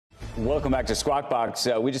Welcome back to Squawk Box.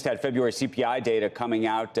 We just had February CPI data coming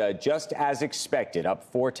out just as expected,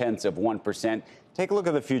 up 0.4%. Take a look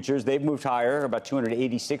at the futures. They've moved higher, about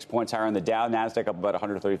 286 points higher on the Dow. NASDAQ up about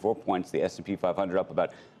 134 points. The S&P 500 up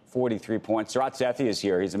about 43 points. Sethi is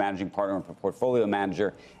here. He's a managing partner and portfolio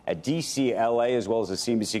manager at DCLA, as well as a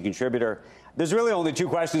CNBC contributor. There's really only two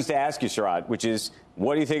questions to ask you, Sethi, which is,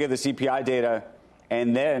 what do you think of the CPI data?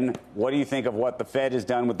 And then, what do you think of what the Fed has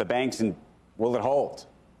done with the banks, and will it hold?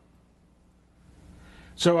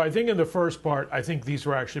 So I think in the first part, I think these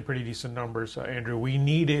were actually pretty decent numbers, Andrew. We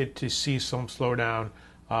needed to see some slowdown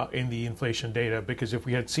in the inflation data, because if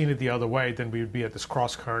we had seen it the other way, then we would be at this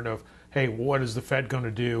cross current of, hey, what is the Fed going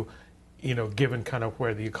to do, given kind of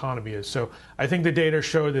where the economy is. So I think the data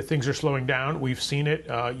show that things are slowing down. We've seen it.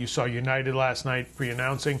 You saw United last night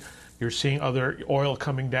pre-announcing. You're seeing other oil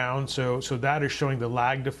coming down. So that is showing the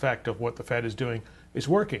lagged effect of what the Fed is doing is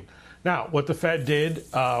working. Now, what the Fed did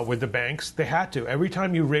with the banks, they had to. Every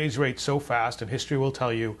time you raise rates so fast, and history will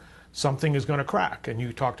tell you, something is going to crack. And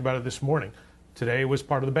you talked about it this morning. Today was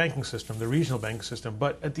part of the banking system, the regional banking system.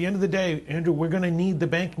 But at the end of the day, Andrew, we're going to need the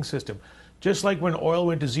banking system. Just like when oil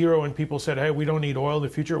went to zero and people said, hey, we don't need oil in the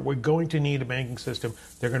future, we're going to need a banking system.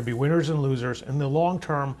 They're going to be winners and losers. In the long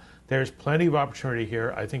term, there's plenty of opportunity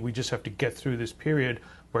here. I think we just have to get through this period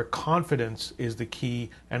where confidence is the key.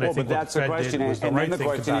 And I think what the Fed did was the right thing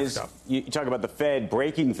to backstop. You talk about the Fed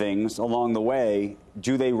breaking things along the way.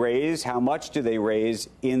 Do they raise? How much do they raise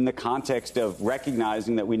in the context of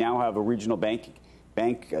recognizing that we now have a regional bank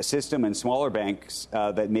system and smaller banks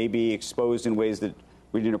that may be exposed in ways that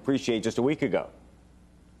we didn't appreciate just a week ago?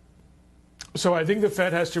 So I think the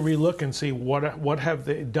Fed has to relook and see what have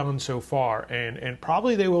they done so far. And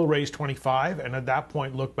probably they will raise 25 and at that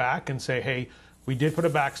point look back and say, hey, we did put a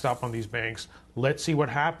backstop on these banks. Let's see what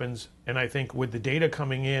happens. And I think with the data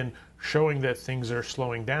coming in showing that things are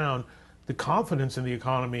slowing down, the confidence in the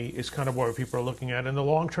economy is kind of what people are looking at. In the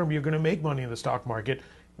long term, you're going to make money in the stock market.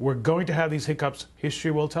 We're going to have these hiccups. History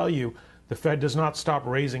will tell you the Fed does not stop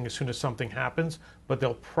raising as soon as something happens, but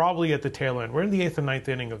they'll probably at the tail end. We're in the 8th and 9th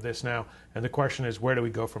inning of this now, and the question is, where do we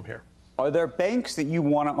go from here? Are there banks that you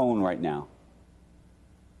want to own right now?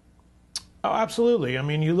 Oh, absolutely. I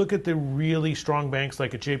mean, you look at the really strong banks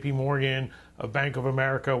like a JP Morgan, a Bank of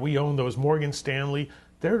America. We own those. Morgan Stanley.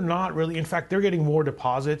 They're not really, in fact, they're getting more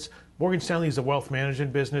deposits. Morgan Stanley is a wealth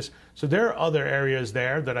management business. So there are other areas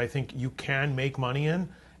there that I think you can make money in.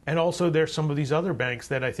 And also there's some of these other banks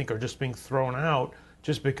that I think are just being thrown out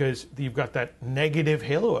just because you've got that negative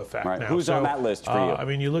halo effect right. now. Who's on that list for you? I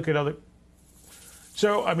mean, you look at other...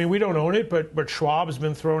 So, I mean, we don't own it, but Schwab has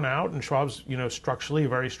been thrown out, and Schwab's, structurally a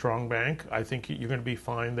very strong bank. I think you're going to be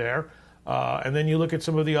fine there. And then you look at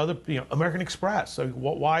some of the other, American Express. So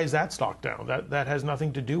why is that stock down? That has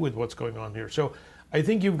nothing to do with what's going on here. So I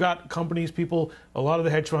think you've got companies, a lot of the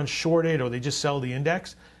hedge funds shorted or they just sell the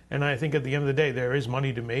index. And I think at the end of the day, there is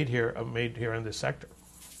money to made here in this sector.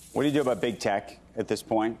 What do you do about big tech at this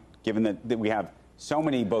point, given that we have so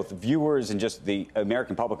many both viewers and just the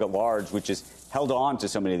American public at large, which has held on to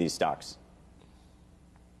so many of these stocks?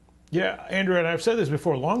 Yeah, Andrew, and I've said this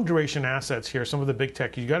before, long duration assets here, some of the big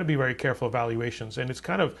tech, you got to be very careful of valuations. And it's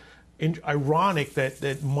kind of ironic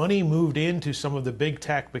that money moved into some of the big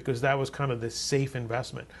tech because that was kind of the safe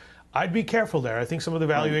investment. I'd be careful there. I think some of the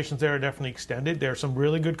valuations there are definitely extended. There are some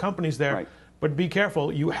really good companies there. Right. But be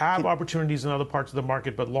careful. You have opportunities in other parts of the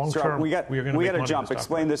market, but long term, we are going to make money. Jump.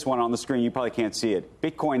 Explain this one on the screen. You probably can't see it.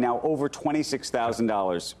 Bitcoin now over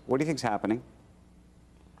 $26,000. What do you think's happening?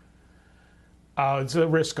 It's a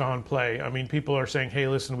risk-on play. I mean, people are saying, hey,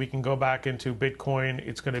 listen, we can go back into Bitcoin.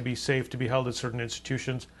 It's going to be safe to be held at certain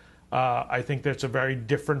institutions. I think that's a very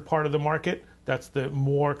different part of the market. That's the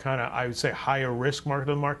more kind of, I would say, higher risk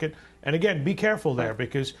market of the market. And again, be careful there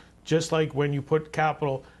because just like when you put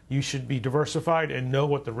capital, you should be diversified and know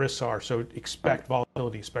what the risks are. So expect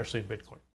volatility, especially in Bitcoin.